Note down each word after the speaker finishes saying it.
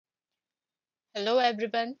Hello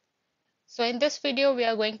everyone. So in this video we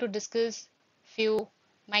are going to discuss few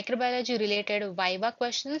microbiology related Viva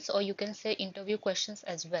questions, or you can say interview questions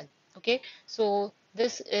as well. Okay, so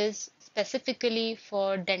this is specifically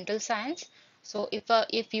for dental science. So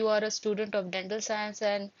if you are a student of dental science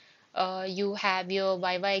and you have your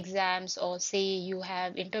Viva exams, or say you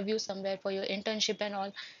have interview somewhere for your internship and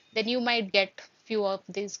all, then you might get few of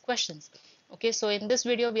these questions. Okay, so in this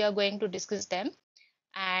video we are going to discuss them,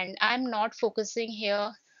 and I'm not focusing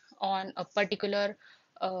here on a particular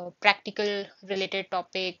practical related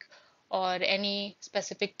topic or any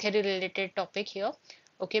specific theory related topic here.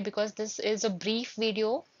 Okay, because this is a brief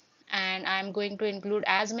video and I'm going to include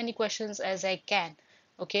as many questions as I can.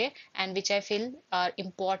 Okay, and which I feel are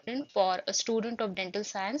important for a student of dental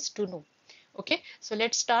science to know. Okay, so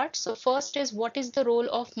let's start. So first is, what is the role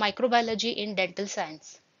of microbiology in dental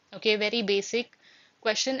science? Okay, very basic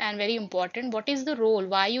question and very important. What is the role?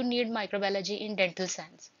 Why you need microbiology in dental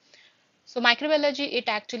science? So microbiology, it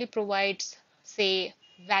actually provides, say,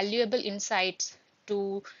 valuable insights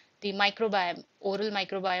to the microbiome, oral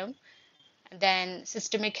microbiome, then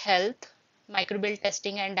systemic health, microbial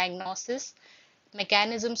testing and diagnosis,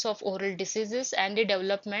 mechanisms of oral diseases, and the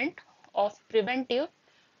development of preventive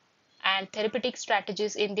and therapeutic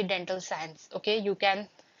strategies in the dental science. Okay,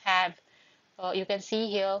 have you can see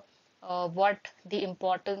here what the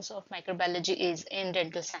importance of microbiology is in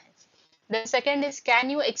dental science. The second is, can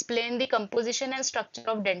you explain the composition and structure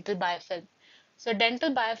of dental biofilm? So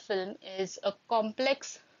dental biofilm is a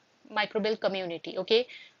complex microbial community. Okay,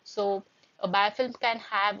 so a biofilm can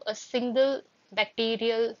have a single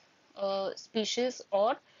bacterial species,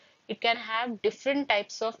 or it can have different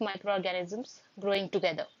types of microorganisms growing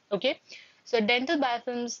together. Okay, so dental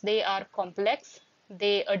biofilms, they are complex.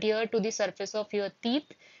 They adhere to the surface of your teeth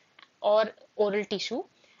or oral tissue,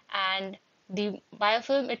 and the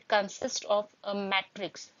biofilm, it consists of a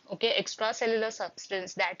matrix, okay, extracellular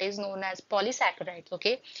substance that is known as polysaccharides.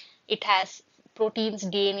 Okay, it has proteins,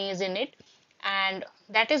 DNAs in it, and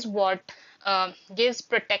that is what gives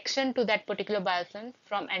protection to that particular biofilm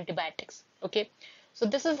from antibiotics. Okay, so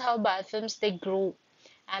this is how biofilms, they grow,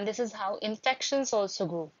 and this is how infections also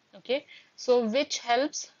grow. Okay, so which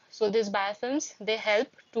helps, so these biofilms, they help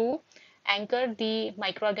to anchor the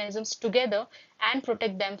microorganisms together and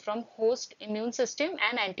protect them from host immune system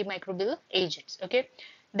and antimicrobial agents. Okay,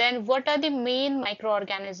 then what are the main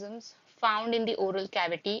microorganisms found in the oral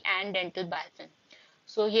cavity and dental biofilm?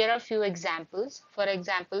 So here are a few examples. For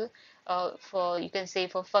example, for you can say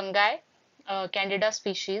for fungi, Candida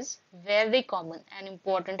species, very common and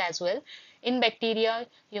important as well. In bacteria,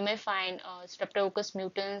 you may find Streptococcus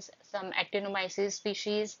mutans, some Actinomyces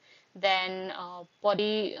species, then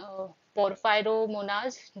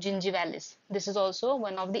Porphyromonas gingivalis. This is also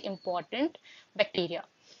one of the important bacteria.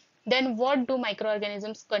 Then what do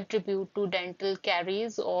microorganisms contribute to dental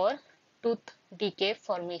caries or tooth decay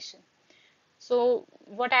formation? So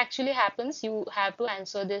what actually happens, you have to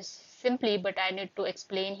answer this simply, but I need to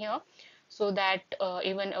explain here so that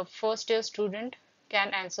even a first year student can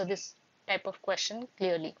answer this type of question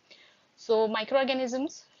clearly. So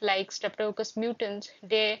microorganisms like Streptococcus mutans,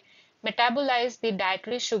 they metabolize the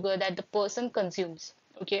dietary sugar that the person consumes.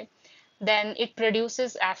 Okay, then it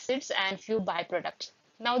produces acids and few byproducts.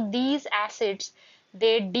 Now these acids,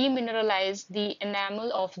 they demineralize the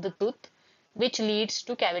enamel of the tooth, which leads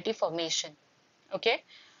to cavity formation. Okay,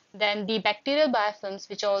 then the bacterial biofilms,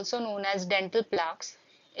 which are also known as dental plaques,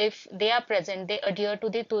 if they are present, they adhere to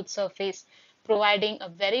the tooth surface, providing a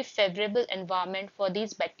very favorable environment for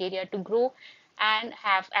these bacteria to grow and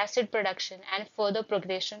have acid production and further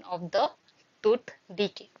progression of the tooth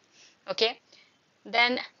decay. Okay,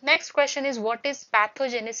 then next question is, what is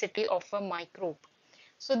pathogenicity of a microbe?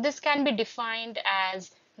 So this can be defined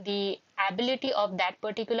as the ability of that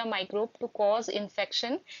particular microbe to cause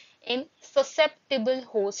infection in susceptible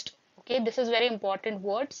host. Okay, this is very important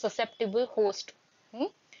word, susceptible host. Hmm?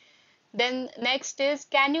 Then next is,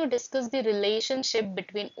 can you discuss the relationship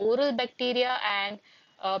between oral bacteria and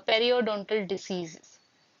periodontal diseases?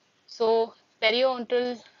 So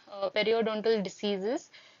periodontal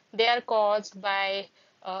diseases, they are caused by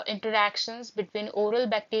interactions between oral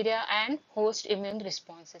bacteria and host immune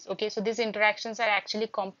responses. Okay, so these interactions are actually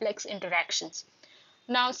complex interactions.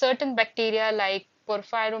 Now, certain bacteria like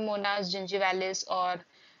Porphyromonas gingivalis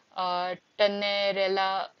or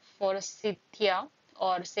Tenerella forsythia,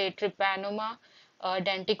 or say Trypanoma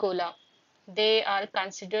denticola, they are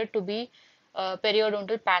considered to be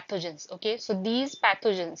periodontal pathogens. Okay, so these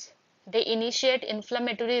pathogens, they initiate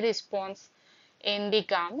inflammatory response in the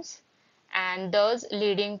gums, and thus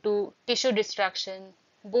leading to tissue destruction,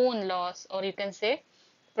 bone loss, or you can say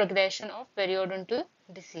progression of periodontal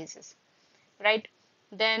diseases, right?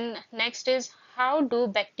 Then next is, how do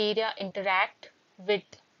bacteria interact with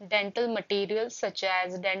dental materials such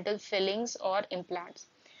as dental fillings or implants?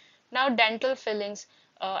 Now, dental fillings,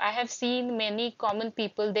 I have seen many common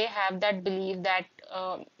people, they have that belief that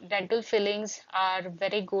dental fillings are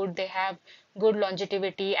very good, they have good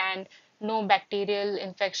longevity and no bacterial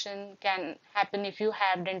infection can happen if you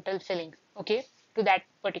have dental fillings, okay, to that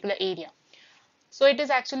particular area. So it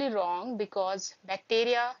is actually wrong because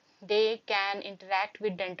bacteria, they can interact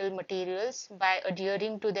with dental materials by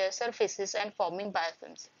adhering to their surfaces and forming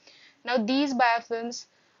biofilms. Now these biofilms,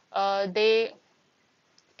 they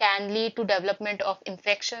can lead to development of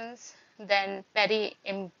infections, then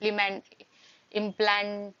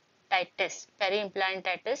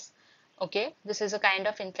peri-implantitis. Okay, this is a kind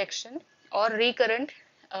of infection or recurrent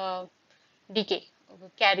uh, decay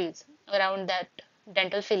carries around that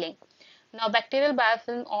dental filling. Now, bacterial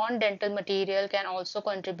biofilm on dental material can also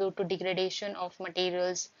contribute to degradation of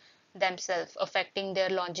materials themselves, affecting their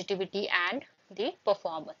longevity and the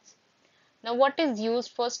performance. Now, what is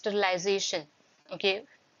used for sterilization? Okay,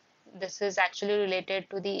 this is actually related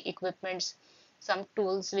to the equipments, some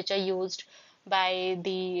tools which are used by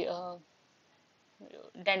the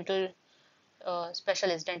dental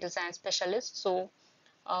specialist, dental science specialist. So,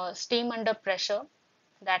 steam under pressure,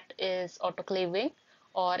 that is autoclaving,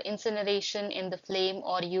 or incineration in the flame,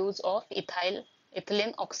 or use of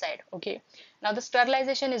ethylene oxide. Okay, now the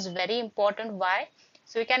sterilization is very important. Why?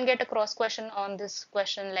 So we can get a cross question on this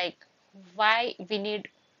question, like why we need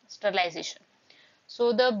sterilization.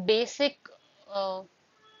 So the uh,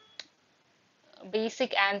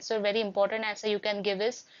 basic answer, very important answer you can give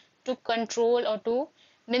is to control or to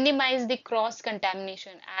minimize the cross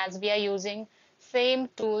contamination, as we are using same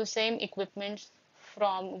tool, same equipment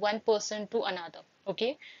from one person to another,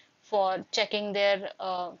 okay, for checking their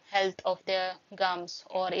health of their gums,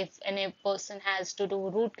 or if any person has to do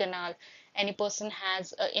root canal, any person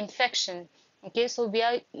has infection, okay, so we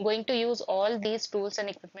are going to use all these tools and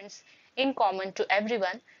equipments in common to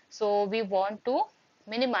everyone. So we want to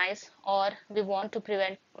minimize, or we want to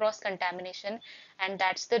prevent cross contamination, and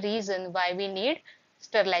that's the reason why we need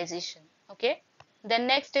sterilization, okay. Then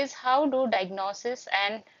next is, how do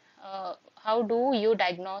you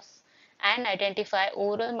diagnose and identify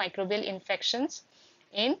oral microbial infections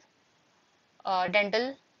in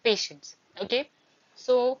dental patients, okay.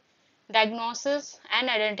 So diagnosis and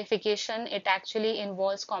identification, it actually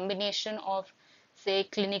involves combination of, say,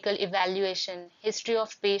 clinical evaluation, history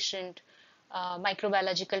of patient,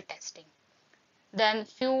 microbiological testing. Then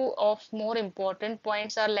few of more important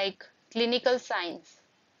points are like clinical signs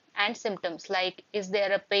and symptoms, like is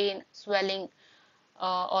there a pain, swelling,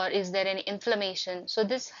 or is there any inflammation. So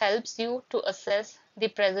this helps you to assess the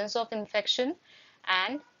presence of infection,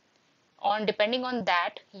 and on depending on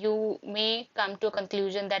that you may come to a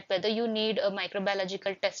conclusion that whether you need a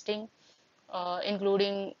microbiological testing,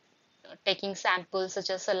 including taking samples such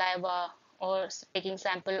as saliva, or taking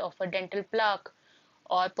sample of a dental plaque,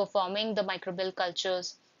 or performing the microbial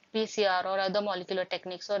cultures, PCR, or other molecular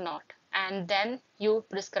techniques or not, and then you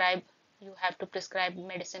have to prescribe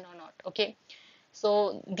medicine or not, okay.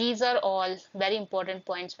 So these are all very important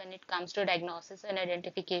points when it comes to diagnosis and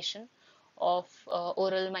identification of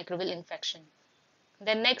oral microbial infection.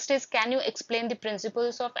 Then next is, can you explain the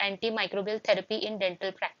principles of antimicrobial therapy in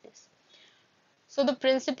dental practice? So the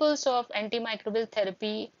principles of antimicrobial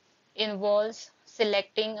therapy involves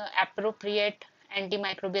selecting an appropriate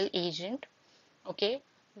antimicrobial agent, okay,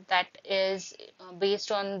 that is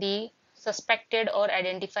based on the suspected or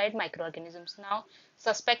identified microorganisms. Now,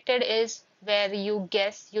 suspected is where you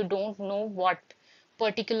guess, you don't know what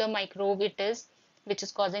particular microbe it is which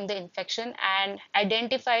is causing the infection, and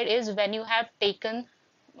identified is when you have taken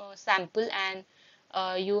sample and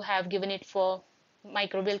you have given it for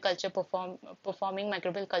microbial culture, performing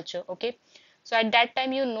microbial culture, okay. So at that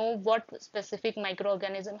time you know what specific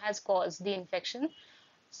microorganism has caused the infection,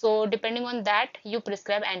 so depending on that, you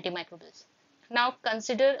prescribe antimicrobials. Now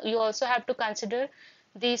you also have to consider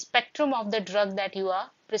the spectrum of the drug that you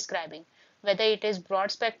are prescribing, whether it is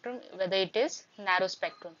broad spectrum, whether it is narrow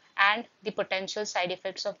spectrum, and the potential side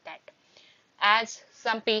effects of that. As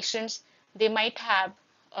some patients, they might have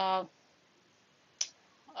uh,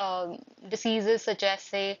 diseases such as,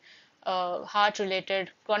 say, heart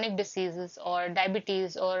related chronic diseases, or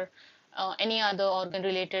diabetes, or any other organ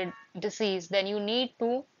related disease, then you need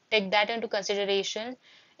to take that into consideration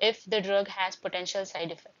if the drug has potential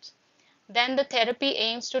side effects. Then the therapy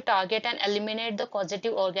aims to target and eliminate the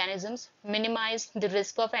causative organisms, minimize the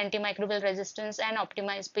risk of antimicrobial resistance, and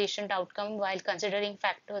optimize patient outcome while considering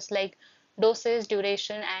factors like dosage,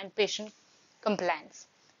 duration, and patient compliance.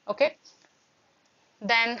 Okay,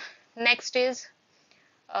 then next is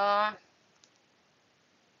uh,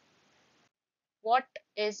 what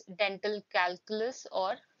is dental calculus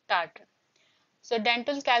or tartar? So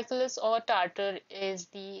dental calculus or tartar is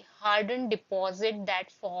the hardened deposit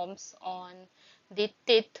that forms on the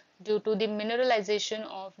teeth due to the mineralization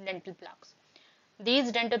of dental plaques.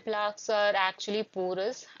 These dental plaques are actually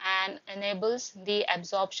porous and enables the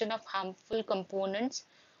absorption of harmful components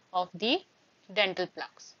of the dental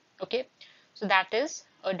plaques. Okay, so that is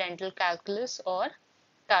a dental calculus or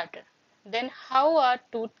tartar. Then how are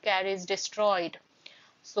tooth caries destroyed?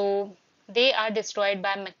 So they are destroyed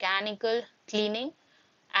by mechanical cleaning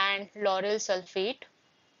and lauryl sulfate,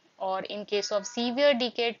 or in case of severe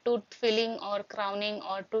decay, tooth filling or crowning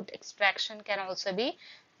or tooth extraction can also be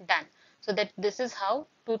done. So that this is how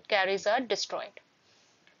tooth caries are destroyed.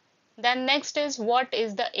 Then next is what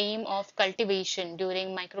is the aim of cultivation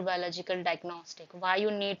during microbiological diagnostic? Why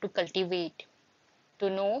you need to cultivate? To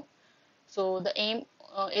know. So the aim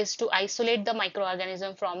is to isolate the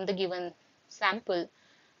microorganism from the given sample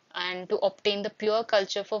and to obtain the pure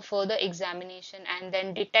culture for further examination and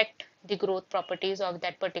then detect the growth properties of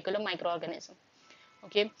that particular microorganism.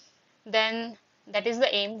 Okay, then that is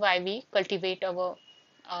the aim why we cultivate our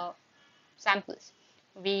uh, samples.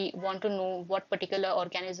 We want to know what particular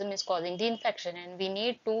organism is causing the infection and we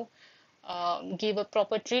need to give a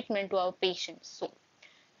proper treatment to our patients. So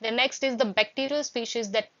the next is the bacterial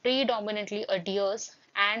species that predominantly adheres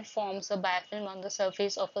and forms a biofilm on the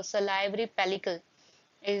surface of a salivary pellicle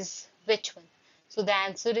is which one? So the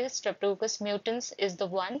answer is Streptococcus mutans is the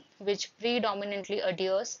one which predominantly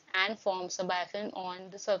adheres and forms a biofilm on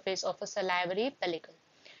the surface of a salivary pellicle.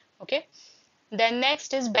 Okay. Then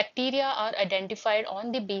next is bacteria are identified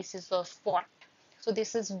on the basis of what? So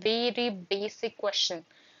this is very basic question.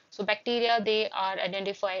 So bacteria, they are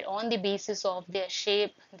identified on the basis of their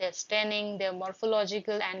shape, their staining, their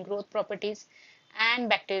morphological and growth properties, and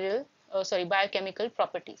biochemical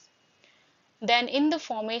properties. Then in the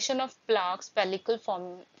formation of plaques, pellicle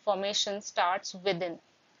formation starts within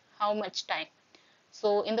how much time?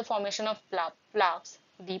 So in the formation of plaques,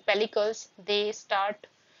 the pellicles, they start,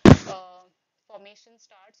 formation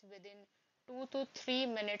starts within 2 to 3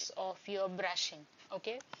 minutes of your brushing.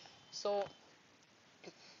 Okay, so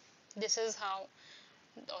this is how,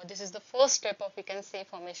 this is the first step of, we can say,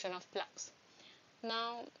 formation of plaques.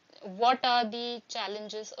 Now, what are the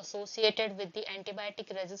challenges associated with the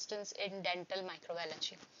antibiotic resistance in dental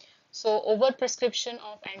microbiology? So, overprescription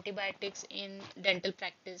of antibiotics in dental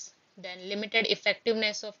practice, then limited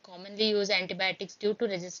effectiveness of commonly used antibiotics due to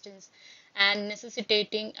resistance, and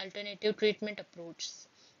necessitating alternative treatment approaches.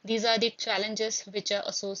 These are the challenges which are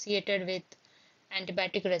associated with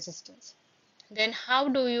antibiotic resistance. Then how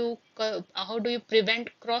do you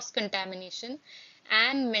prevent cross contamination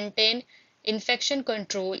and maintain infection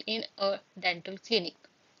control in a dental clinic?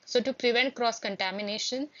 So to prevent cross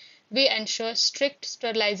contamination, we ensure strict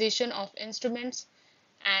sterilization of instruments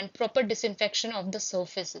and proper disinfection of the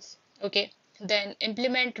surfaces. Okay, then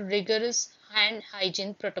implement rigorous hand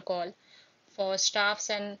hygiene protocol for staffs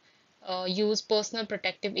and use personal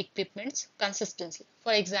protective equipments consistently.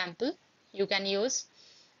 For example, you can use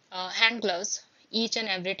hand gloves each and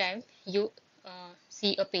every time you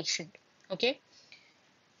see a patient. Okay,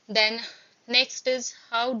 then next is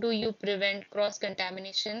how do you prevent cross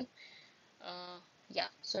contamination? Yeah,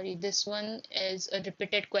 sorry, this one is a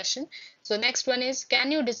repeated question. So next one is,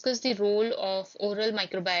 can you discuss the role of oral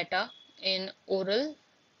microbiota in oral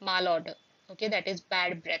malodor? Okay, that is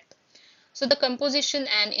bad breath. So the composition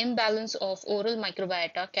and imbalance of oral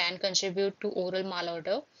microbiota can contribute to oral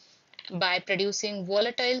malodor by producing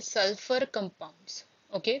volatile sulfur compounds.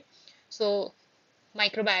 Okay, so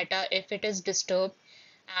microbiota, if it is disturbed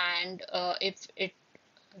and if it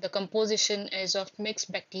the composition is of mixed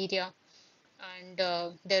bacteria and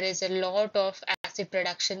there is a lot of acid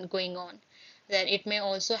production going on, then it may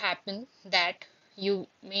also happen that you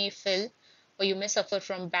may feel or you may suffer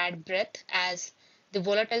from bad breath as the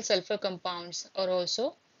volatile sulfur compounds are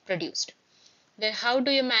also produced. Then how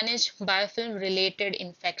do you manage biofilm related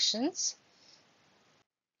infections?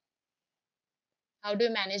 How do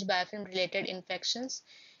you manage biofilm related infections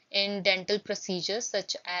in dental procedures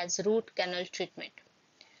such as root canal treatment?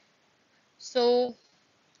 So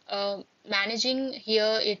managing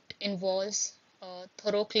here, it involves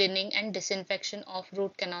thorough cleaning and disinfection of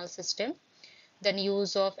root canal system, then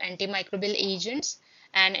use of antimicrobial agents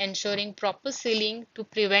and ensuring proper sealing to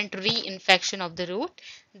prevent reinfection of the root.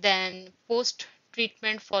 Then post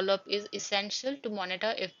treatment follow-up is essential to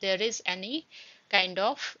monitor if there is any kind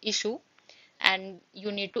of issue and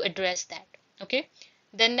you need to address that. Okay.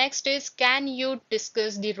 Then next is, can you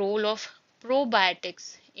discuss the role of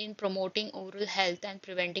probiotics in promoting oral health and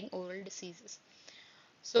preventing oral diseases?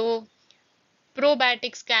 So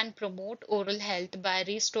probiotics can promote oral health by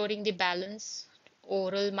restoring the balanced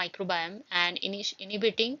oral microbiome and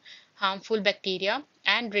inhibiting harmful bacteria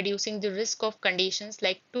and reducing the risk of conditions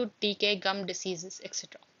like tooth decay, gum diseases,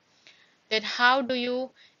 etc. Then how do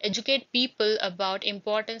you educate people about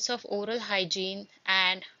importance of oral hygiene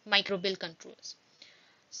and microbial controls?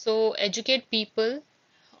 So educate people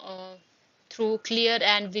uh, through clear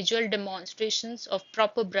and visual demonstrations of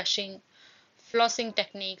proper brushing, flossing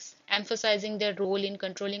techniques, emphasizing their role in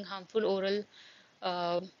controlling harmful oral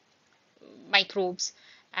uh, microbes.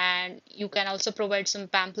 And you can also provide some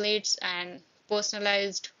pamphlets and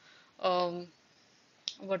personalized, um,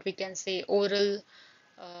 what we can say, oral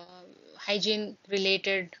uh, hygiene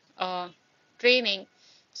related training,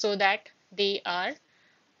 so that they are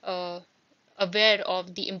uh, aware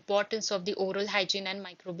of the importance of the oral hygiene and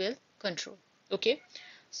microbial control. Okay,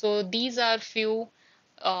 so these are few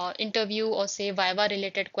interview or say viva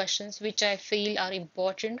related questions which I feel are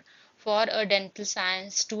important for a dental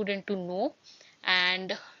science student to know.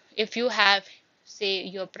 And if you have, say,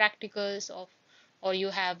 your practicals of, or you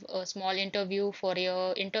have a small interview for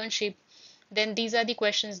your internship, then these are the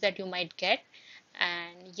questions that you might get.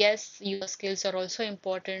 And yes, your skills are also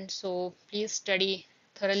important, so please study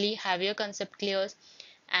thoroughly, have your concept clear.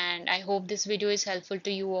 And I hope this video is helpful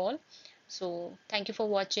to you all. So thank you for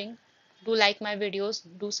watching. Do like my videos,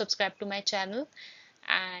 do subscribe to my channel,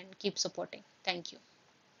 and keep supporting. Thank you.